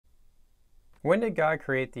When did God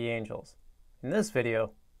create the angels? In this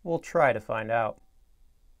video, we'll try to find out.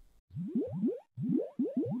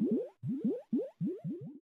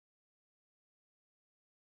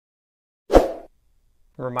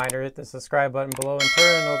 Reminder, hit the subscribe button below and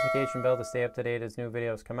turn on the notification bell to stay up to date as new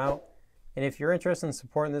videos come out. And if you're interested in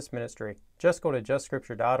supporting this ministry, just go to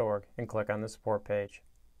justscripture.org and click on the support page.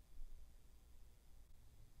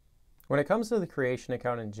 When it comes to the creation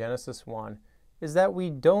account in Genesis 1, is that we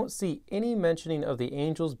don't see any mentioning of the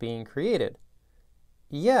angels being created.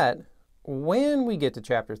 Yet, when we get to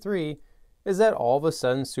chapter 3, is that all of a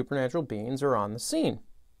sudden supernatural beings are on the scene.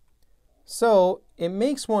 So, it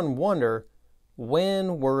makes one wonder,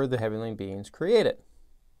 when were the heavenly beings created?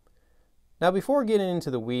 Now, before getting into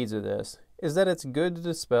the weeds of this, is that it's good to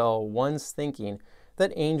dispel one's thinking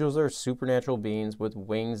that angels are supernatural beings with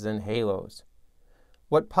wings and halos.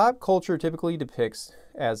 What pop culture typically depicts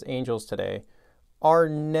as angels today are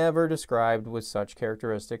never described with such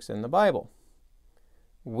characteristics in the Bible.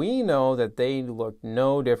 We know that they looked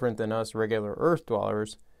no different than us regular earth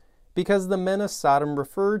dwellers because the men of Sodom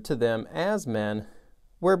referred to them as men,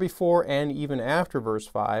 where before and even after verse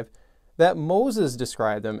 5, that Moses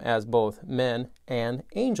described them as both men and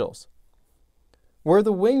angels. Where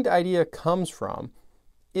the winged idea comes from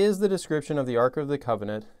is the description of the Ark of the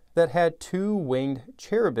Covenant that had two winged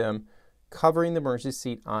cherubim covering the mercy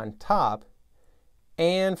seat on top,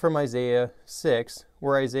 and from Isaiah 6,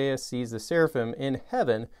 where Isaiah sees the seraphim in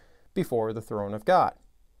heaven before the throne of God.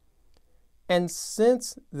 And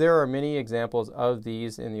since there are many examples of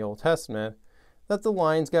these in the Old Testament, that the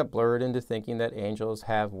lines got blurred into thinking that angels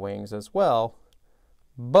have wings as well.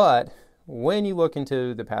 But when you look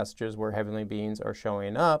into the passages where heavenly beings are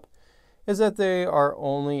showing up, is that they are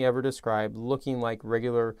only ever described looking like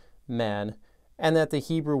regular men, and that the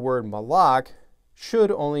Hebrew word malach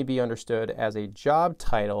should only be understood as a job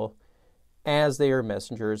title, as they are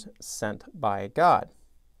messengers sent by God.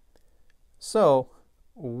 So,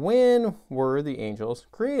 when were the angels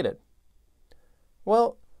created?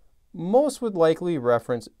 Well, most would likely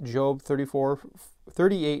reference Job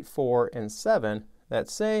 38, 4, and 7 that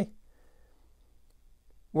say,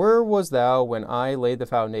 "Where was thou when I laid the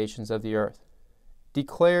foundations of the earth?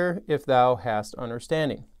 Declare if thou hast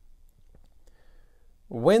understanding.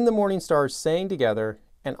 When the morning stars sang together,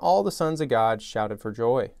 and all the sons of God shouted for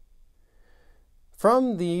joy."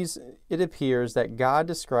 From these, it appears that God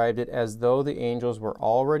described it as though the angels were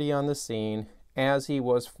already on the scene as he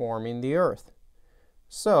was forming the earth.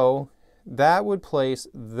 So, that would place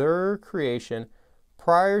their creation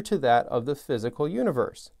prior to that of the physical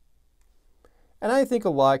universe. And I think a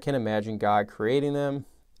lot can imagine God creating them,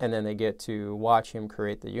 and then they get to watch him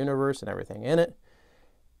create the universe and everything in it.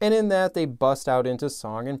 And in that, they bust out into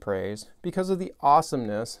song and praise because of the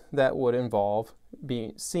awesomeness that would involve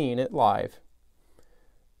seeing it live.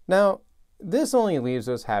 Now, this only leaves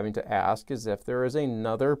us having to ask as if there is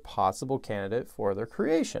another possible candidate for their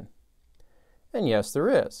creation. And yes, there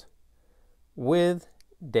is, with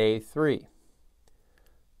day 3.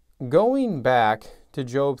 Going back to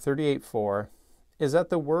Job 38:4, is that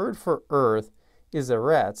the word for earth is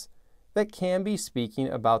eretz, that can be speaking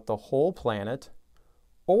about the whole planet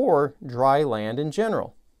or dry land in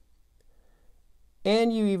general.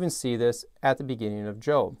 And you even see this at the beginning of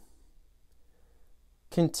Job.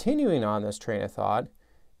 Continuing on this train of thought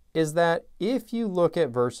is that if you look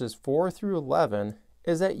at verses 4 through 11,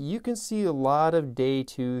 is that you can see a lot of day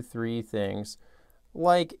 2, 3 things,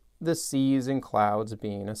 like the seas and clouds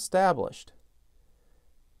being established.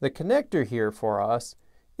 The connector here for us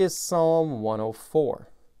is Psalm 104.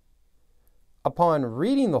 Upon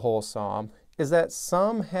reading the whole psalm, is that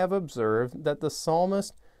some have observed that the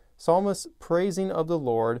psalmist's praising of the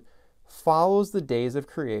Lord follows the days of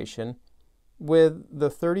creation, with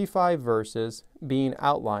the 35 verses being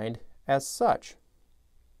outlined as such.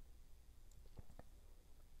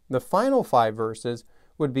 The final 5 verses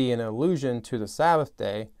would be an allusion to the Sabbath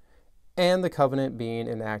day and the covenant being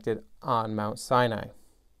enacted on Mount Sinai.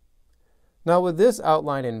 Now, with this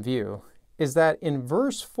outline in view, is that in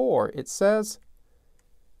verse 4 it says,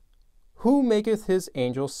 "Who maketh his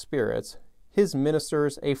angels spirits, his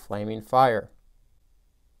ministers a flaming fire?"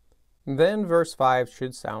 Then verse 5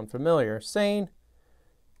 should sound familiar, saying,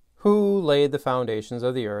 "Who laid the foundations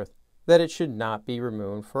of the earth, that it should not be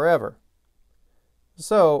removed forever?"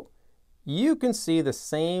 So, you can see the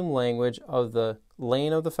same language of the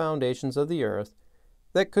laying of the foundations of the earth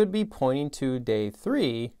that could be pointing to day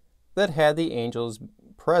 3 that had the angels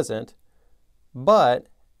present, but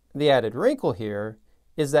the added wrinkle here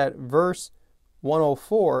is that verse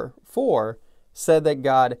 104:4 said that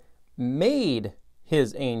God made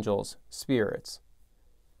his angels spirits.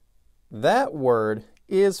 That word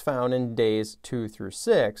is found in days 2 through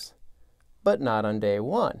 6, but not on day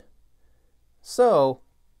 1. So,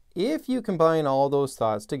 if you combine all those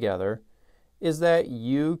thoughts together, is that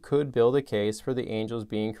you could build a case for the angels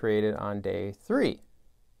being created on day 3.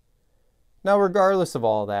 Now, regardless of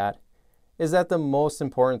all that, is that the most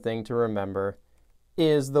important thing to remember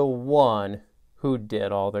is the one who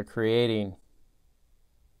did all the creating.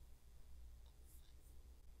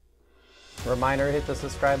 Reminder, hit the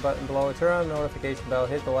subscribe button below, turn on the notification bell,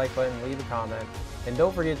 hit the like button, leave a comment, and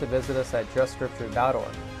don't forget to visit us at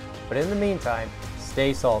justscripture.org. But in the meantime,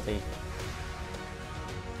 stay salty.